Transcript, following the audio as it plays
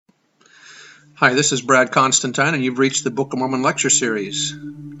Hi, this is Brad Constantine, and you've reached the Book of Mormon lecture series.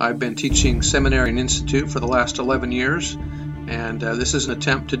 I've been teaching seminary and institute for the last 11 years, and this is an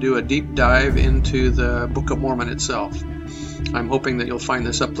attempt to do a deep dive into the Book of Mormon itself. I'm hoping that you'll find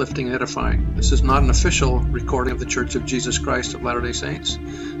this uplifting and edifying. This is not an official recording of the Church of Jesus Christ of Latter-day Saints,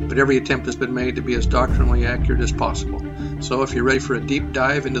 but every attempt has been made to be as doctrinally accurate as possible. So if you're ready for a deep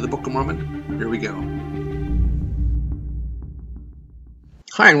dive into the Book of Mormon, here we go.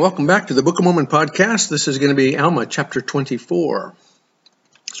 Hi, and welcome back to the Book of Mormon podcast. This is going to be Alma chapter 24.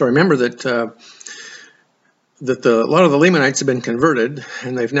 So remember that a lot of the Lamanites have been converted,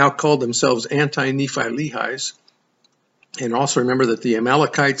 and they've now called themselves anti-Nephi-Lehis. And also remember that the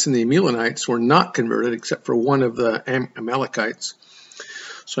Amalekites and the Emulites were not converted except for one of the Amalekites.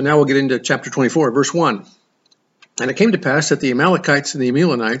 So now we'll get into chapter 24, verse 1. And it came to pass that the Amalekites and the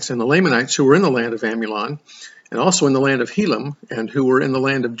Emulites and the Lamanites who were in the land of Amulon, and also in the land of Helam, and who were in the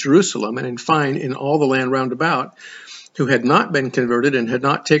land of Jerusalem, and in fine in all the land round about, who had not been converted and had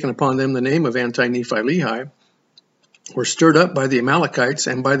not taken upon them the name of Anti-Nephi-Lehi, were stirred up by the Amalekites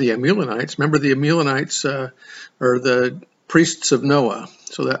and by the Amulonites. Remember, the Amulonites are the priests of Noah,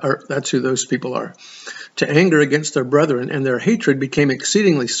 so that's who those people are, to anger against their brethren, and their hatred became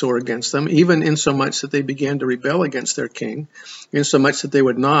exceedingly sore against them, even insomuch that they began to rebel against their king, insomuch that they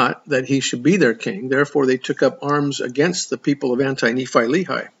would not that he should be their king. Therefore they took up arms against the people of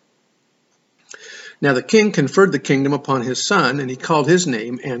Anti-Nephi-Lehi. Now the king conferred the kingdom upon his son, and he called his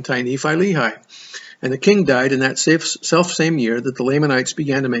name Anti-Nephi-Lehi. And the king died in that self-same year that the Lamanites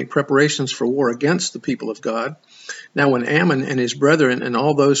began to make preparations for war against the people of God. Now when Ammon and his brethren and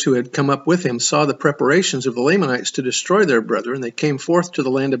all those who had come up with him saw the preparations of the Lamanites to destroy their brethren, they came forth to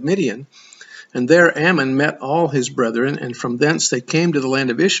the land of Midian. And there Ammon met all his brethren, and from thence they came to the land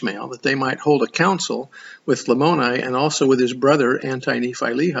of Ishmael, that they might hold a council with Lamoni and also with his brother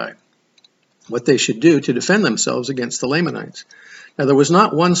Anti-Nephi-Lehi, what they should do to defend themselves against the Lamanites. Now there was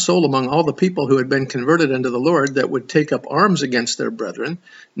not one soul among all the people who had been converted unto the Lord that would take up arms against their brethren.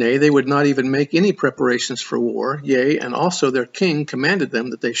 Nay, they would not even make any preparations for war. Yea, and also their king commanded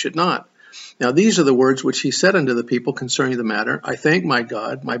them that they should not. Now these are the words which he said unto the people concerning the matter. I thank my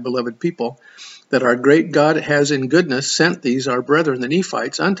God, my beloved people, that our great God has in goodness sent these our brethren the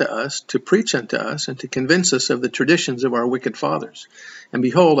Nephites unto us to preach unto us and to convince us of the traditions of our wicked fathers. And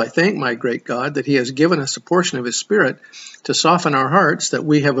behold, I thank my great God that he has given us a portion of his Spirit to soften our hearts, that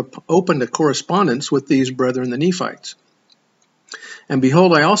we have opened a correspondence with these brethren the Nephites. And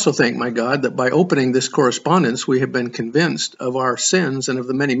behold, I also thank my God that by opening this correspondence we have been convinced of our sins and of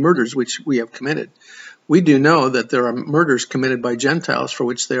the many murders which we have committed. We do know that there are murders committed by Gentiles for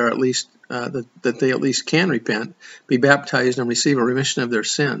which they are at least that they at least can repent, be baptized, and receive a remission of their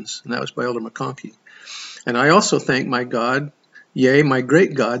sins. And that was by Elder McConkie. And I also thank my God, yea, my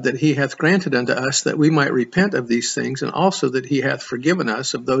great God, that he hath granted unto us that we might repent of these things, and also that he hath forgiven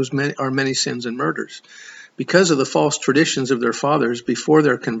us of those our many sins and murders. Because of the false traditions of their fathers before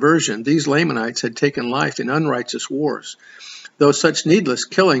their conversion, these Lamanites had taken life in unrighteous wars. Though such needless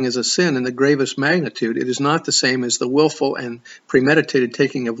killing is a sin in the gravest magnitude, it is not the same as the willful and premeditated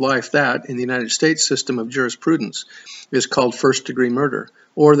taking of life that, in the United States system of jurisprudence, is called first-degree murder,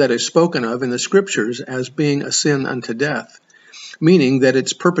 or that is spoken of in the Scriptures as being a sin unto death, meaning that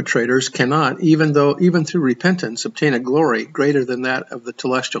its perpetrators cannot, even through repentance, obtain a glory greater than that of the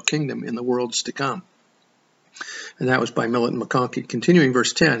celestial kingdom in the worlds to come. And that was by Millet and McConkie. Continuing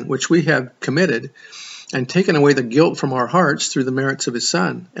verse 10, which we have committed and taken away the guilt from our hearts through the merits of his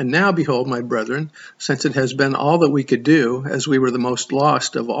Son. And now, behold, my brethren, since it has been all that we could do, as we were the most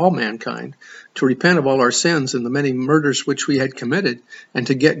lost of all mankind, to repent of all our sins and the many murders which we had committed, and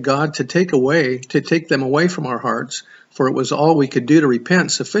to get God to take them away from our hearts, for it was all we could do to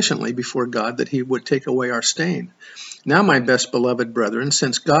repent sufficiently before God that he would take away our stain. Now, my best beloved brethren,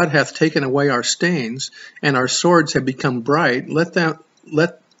 since God hath taken away our stains, and our swords have become bright,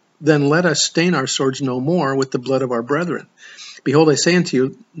 then let us stain our swords no more with the blood of our brethren. Behold, I say unto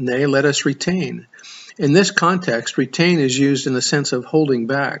you, nay, let us retain. In this context, retain is used in the sense of holding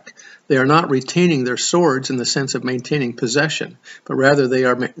back. They are not retaining their swords in the sense of maintaining possession, but rather they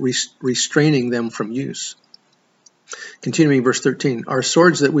are restraining them from use. Continuing verse 13, our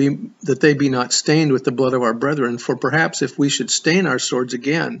swords that they be not stained with the blood of our brethren, for perhaps if we should stain our swords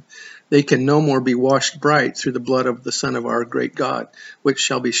again, they can no more be washed bright through the blood of the Son of our great God, which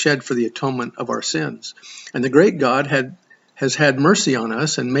shall be shed for the atonement of our sins. And the great God has had mercy on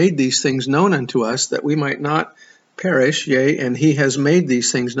us, and made these things known unto us, that we might not perish, yea, and he has made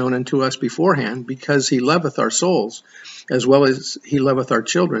these things known unto us beforehand, because he loveth our souls, as well as he loveth our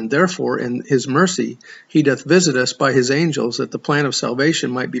children. Therefore, in his mercy, he doth visit us by his angels, that the plan of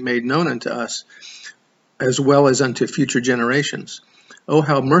salvation might be made known unto us, as well as unto future generations. Oh,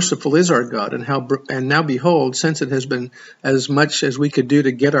 how merciful is our God, and now behold, since it has been as much as we could do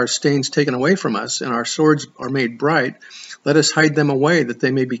to get our stains taken away from us, and our swords are made bright, let us hide them away, that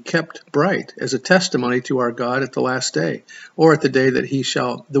they may be kept bright, as a testimony to our God at the last day, or at the day that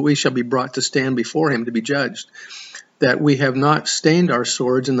we shall be brought to stand before him to be judged. That we have not stained our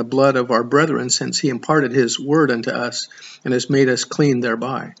swords in the blood of our brethren, since he imparted his word unto us, and has made us clean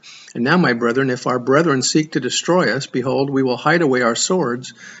thereby. And now, my brethren, if our brethren seek to destroy us, behold, we will hide away our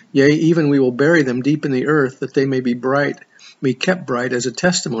swords, yea, even we will bury them deep in the earth, that they may be kept bright, as a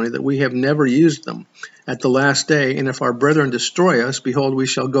testimony that we have never used them at the last day. And if our brethren destroy us, behold, we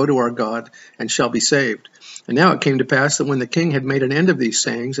shall go to our God, and shall be saved. And now it came to pass that when the king had made an end of these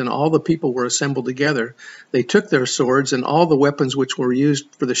sayings, and all the people were assembled together, they took their swords and all the weapons which were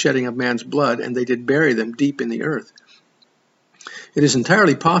used for the shedding of man's blood, and they did bury them deep in the earth. It is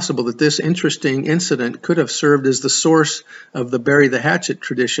entirely possible that this interesting incident could have served as the source of the bury the hatchet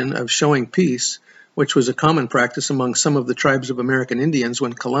tradition of showing peace, which was a common practice among some of the tribes of American Indians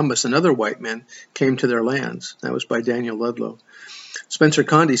when Columbus and other white men came to their lands. That was by Daniel Ludlow. Spencer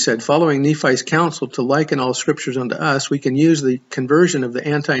Condie said, following Nephi's counsel to liken all scriptures unto us, we can use the conversion of the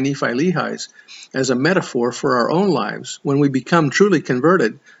anti-Nephi Lehis as a metaphor for our own lives. When we become truly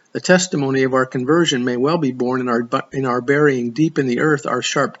converted, the testimony of our conversion may well be borne in our burying deep in the earth our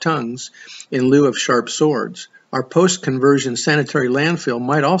sharp tongues in lieu of sharp swords. Our post-conversion sanitary landfill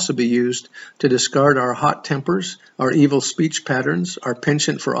might also be used to discard our hot tempers, our evil speech patterns, our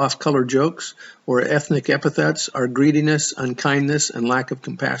penchant for off-color jokes, or ethnic epithets, our greediness, unkindness, and lack of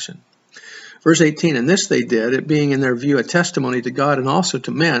compassion. Verse 18, and this they did, it being in their view a testimony to God and also to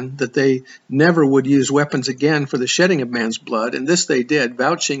men, that they never would use weapons again for the shedding of man's blood. And this they did,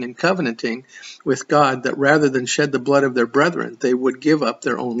 vouching and covenanting with God that rather than shed the blood of their brethren, they would give up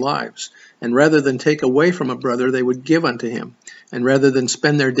their own lives. And rather than take away from a brother, they would give unto him. And rather than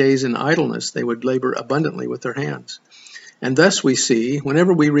spend their days in idleness, they would labor abundantly with their hands. And thus we see,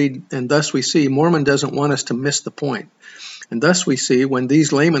 whenever we read, and thus we see, Mormon doesn't want us to miss the point. And thus we see, when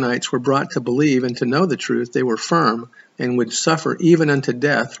these Lamanites were brought to believe and to know the truth, they were firm and would suffer even unto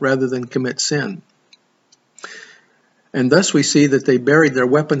death rather than commit sin. And thus we see that they buried their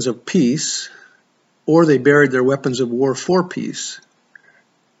weapons of peace, or they buried their weapons of war for peace.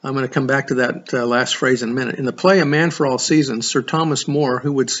 I'm going to come back to that last phrase in a minute. In the play A Man for All Seasons, Sir Thomas More,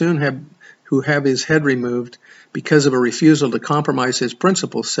 who would soon have his head removed because of a refusal to compromise his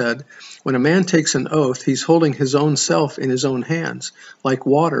principles, said, when a man takes an oath, he's holding his own self in his own hands, like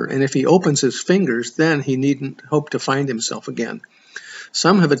water, and if he opens his fingers, then he needn't hope to find himself again.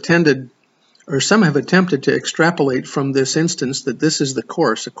 Some have attempted to extrapolate from this instance that this is the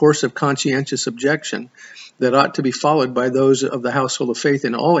course, a course of conscientious objection that ought to be followed by those of the household of faith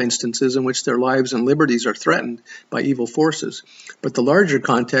in all instances in which their lives and liberties are threatened by evil forces. But the larger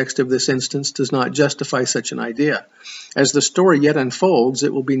context of this instance does not justify such an idea. As the story yet unfolds,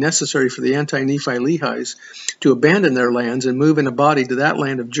 it will be necessary for the anti-Nephi Lehis to abandon their lands and move in a body to that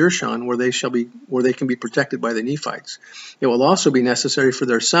land of Jershon where they can be protected by the Nephites. It will also be necessary for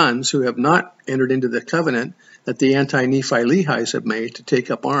their sons who have not entered into the covenant that the anti-Nephi Lehis have made to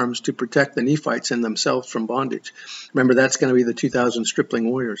take up arms to protect the Nephites and themselves from bondage. Remember, that's going to be the 2,000 stripling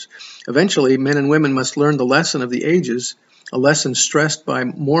warriors. Eventually, men and women must learn the lesson of the ages, a lesson stressed by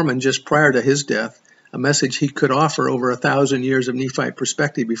Mormon just prior to his death, a message he could offer over 1,000 years of Nephite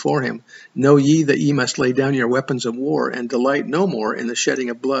perspective before him. Know ye that ye must lay down your weapons of war, and delight no more in the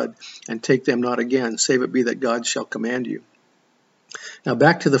shedding of blood, and take them not again, save it be that God shall command you. Now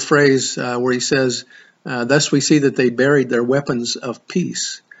back to the phrase where he says, thus we see that they buried their weapons of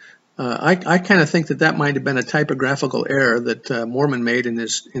peace. I kind of think that might have been a typographical error that Mormon made in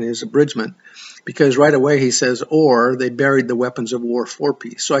his abridgment, because right away he says, or they buried the weapons of war for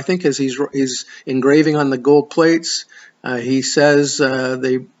peace. So I think as he's engraving on the gold plates, he says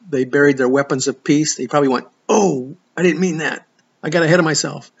they buried their weapons of peace. He probably went, oh, I didn't mean that. I got ahead of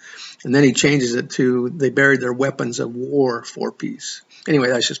myself. And then he changes it to they buried their weapons of war for peace. Anyway,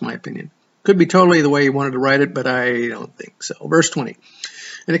 that's just my opinion. Could be totally the way he wanted to write it, but I don't think so. Verse 20.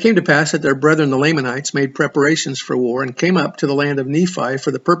 And it came to pass that their brethren the Lamanites made preparations for war, and came up to the land of Nephi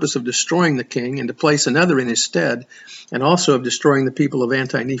for the purpose of destroying the king, and to place another in his stead, and also of destroying the people of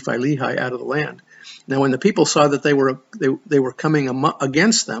anti-Nephi Lehi out of the land. Now when the people saw that they were coming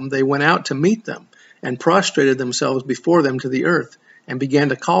against them, they went out to meet them, and prostrated themselves before them to the earth, and began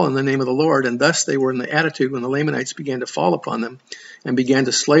to call on the name of the Lord, and thus they were in the attitude when the Lamanites began to fall upon them and began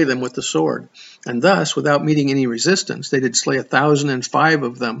to slay them with the sword. And thus, without meeting any resistance, they did slay 1,005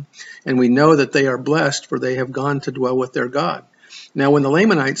 of them, and we know that they are blessed, for they have gone to dwell with their God. Now when the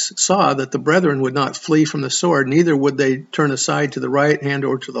Lamanites saw that the brethren would not flee from the sword, neither would they turn aside to the right hand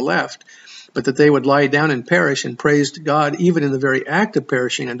or to the left, but that they would lie down and perish, and praised God even in the very act of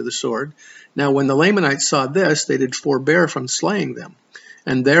perishing under the sword. Now when the Lamanites saw this, they did forbear from slaying them.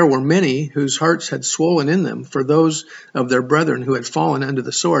 And there were many whose hearts had swollen in them for those of their brethren who had fallen under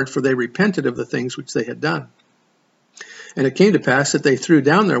the sword, for they repented of the things which they had done. And it came to pass that they threw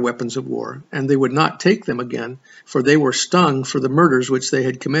down their weapons of war, and they would not take them again, for they were stung for the murders which they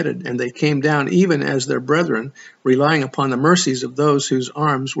had committed. And they came down even as their brethren, relying upon the mercies of those whose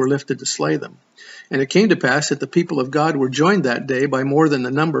arms were lifted to slay them. And it came to pass that the people of God were joined that day by more than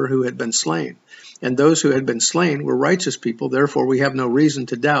the number who had been slain. And those who had been slain were righteous people, therefore we have no reason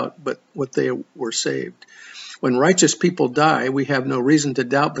to doubt but what they were saved. When righteous people die, we have no reason to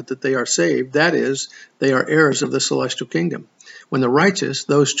doubt but that they are saved. That is, they are heirs of the celestial kingdom. When the righteous,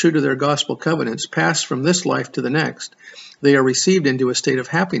 those true to their gospel covenants, pass from this life to the next, they are received into a state of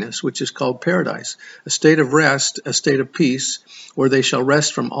happiness, which is called paradise, a state of rest, a state of peace, where they shall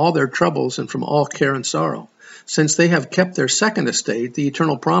rest from all their troubles and from all care and sorrow. Since they have kept their second estate, the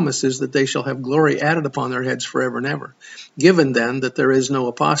eternal promise is that they shall have glory added upon their heads forever and ever. Given then that there is no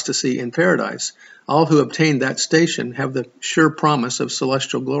apostasy in paradise, all who obtain that station have the sure promise of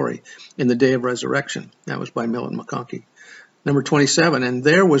celestial glory in the day of resurrection. That was by Milton McConkie. Number 27, and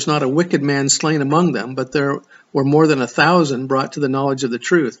there was not a wicked man slain among them, but there were more than 1,000 brought to the knowledge of the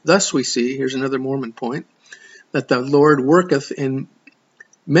truth. Thus we see, here's another Mormon point, that the Lord worketh in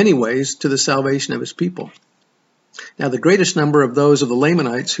many ways to the salvation of his people. Now the greatest number of those of the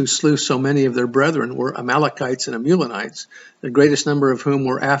Lamanites who slew so many of their brethren were Amalekites and Amulonites, the greatest number of whom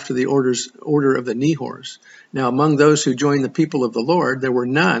were after the order of the Nehors. Now among those who joined the people of the Lord, there were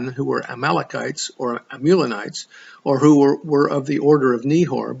none who were Amalekites or Amulonites, or who were of the order of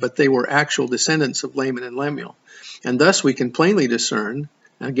Nehor, but they were actual descendants of Laman and Lemuel. And thus we can plainly discern,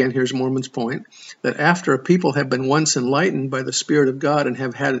 again here's Mormon's point, that after a people have been once enlightened by the Spirit of God and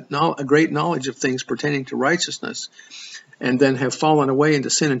have had a great knowledge of things pertaining to righteousness, and then have fallen away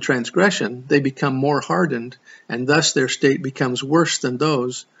into sin and transgression, they become more hardened, and thus their state becomes worse than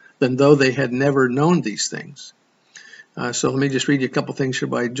though they had never known these things. So let me just read you a couple things here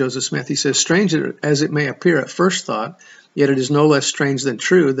by Joseph Smith. He says, strange as it may appear at first thought, yet it is no less strange than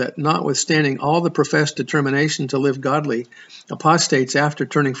true that notwithstanding all the professed determination to live godly, apostates after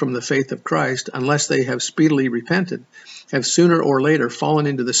turning from the faith of Christ, unless they have speedily repented, have sooner or later fallen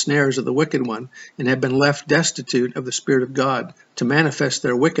into the snares of the wicked one, and have been left destitute of the Spirit of God to manifest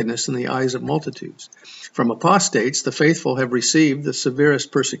their wickedness in the eyes of multitudes. From apostates, the faithful have received the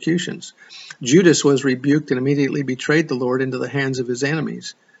severest persecutions. Judas was rebuked and immediately betrayed the Lord into the hands of his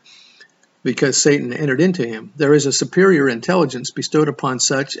enemies, because Satan entered into him. There is a superior intelligence bestowed upon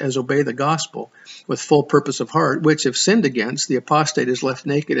such as obey the gospel with full purpose of heart, which, if sinned against, the apostate is left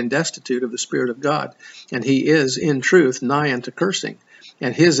naked and destitute of the Spirit of God, and he is, in truth, nigh unto cursing,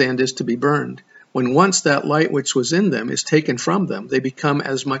 and his end is to be burned. When once that light which was in them is taken from them, they become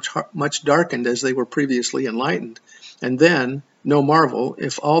as much darkened as they were previously enlightened. And then, no marvel,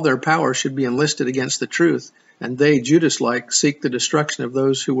 if all their power should be enlisted against the truth, and they, Judas-like, seek the destruction of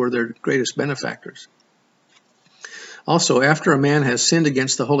those who were their greatest benefactors. Also, after a man has sinned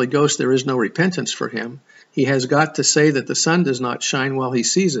against the Holy Ghost, there is no repentance for him. He has got to say that the sun does not shine while he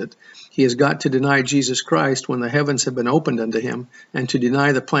sees it. He has got to deny Jesus Christ when the heavens have been opened unto him, and to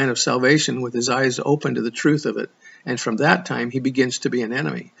deny the plan of salvation with his eyes open to the truth of it. And from that time he begins to be an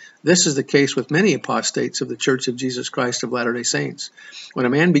enemy. This is the case with many apostates of the Church of Jesus Christ of Latter-day Saints. When a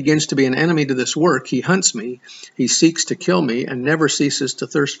man begins to be an enemy to this work, he hunts me, he seeks to kill me, and never ceases to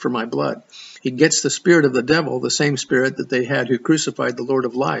thirst for my blood. He gets the spirit of the devil, the same spirit that they had who crucified the Lord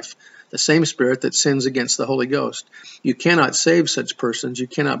of life, the same spirit that sins against the Holy Ghost. You cannot save such persons. You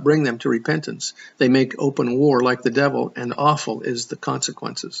cannot bring them to repentance. They make open war like the devil, and awful is the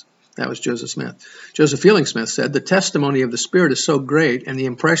consequences. That was Joseph Smith. Joseph Fielding Smith said, the testimony of the Spirit is so great, and the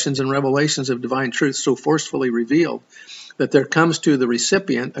impressions and revelations of divine truth so forcefully revealed, that there comes to the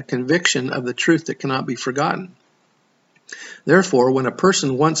recipient a conviction of the truth that cannot be forgotten. Therefore, when a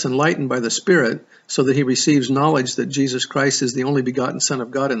person once enlightened by the Spirit, so that he receives knowledge that Jesus Christ is the only begotten Son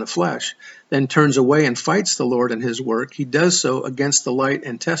of God in the flesh, then turns away and fights the Lord and his work, he does so against the light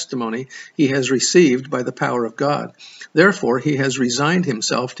and testimony he has received by the power of God. Therefore, he has resigned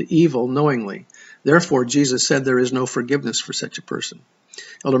himself to evil knowingly. Therefore, Jesus said there is no forgiveness for such a person.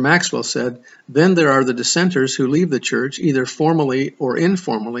 Elder Maxwell said, "Then there are the dissenters who leave the church, either formally or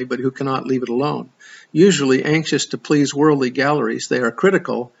informally, but who cannot leave it alone. Usually anxious to please worldly galleries, they are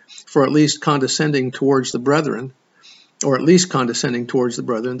critical, for at least condescending towards the brethren,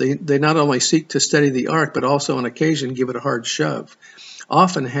 They not only seek to steady the ark, but also on occasion give it a hard shove.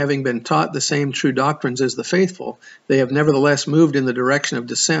 Often, having been taught the same true doctrines as the faithful, they have nevertheless moved in the direction of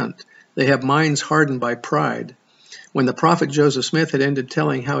dissent. They have minds hardened by pride." When the prophet Joseph Smith had ended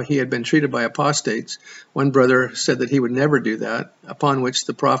telling how he had been treated by apostates, one brother said that he would never do that, upon which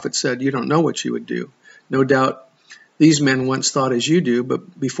the prophet said, "You don't know what you would do. No doubt these men once thought as you do,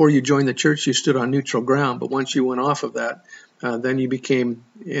 but before you joined the church you stood on neutral ground, but once you went off of that, then you became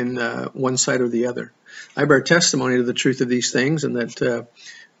in one side or the other." I bear testimony to the truth of these things, and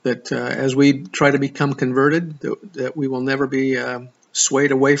that as we try to become converted, that we will never be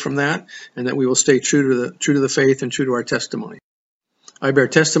swayed away from that, and that we will stay true to the faith and true to our testimony. I bear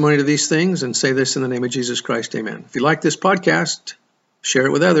testimony to these things and say this in the name of Jesus Christ. Amen. If you like this podcast, share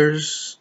it with others.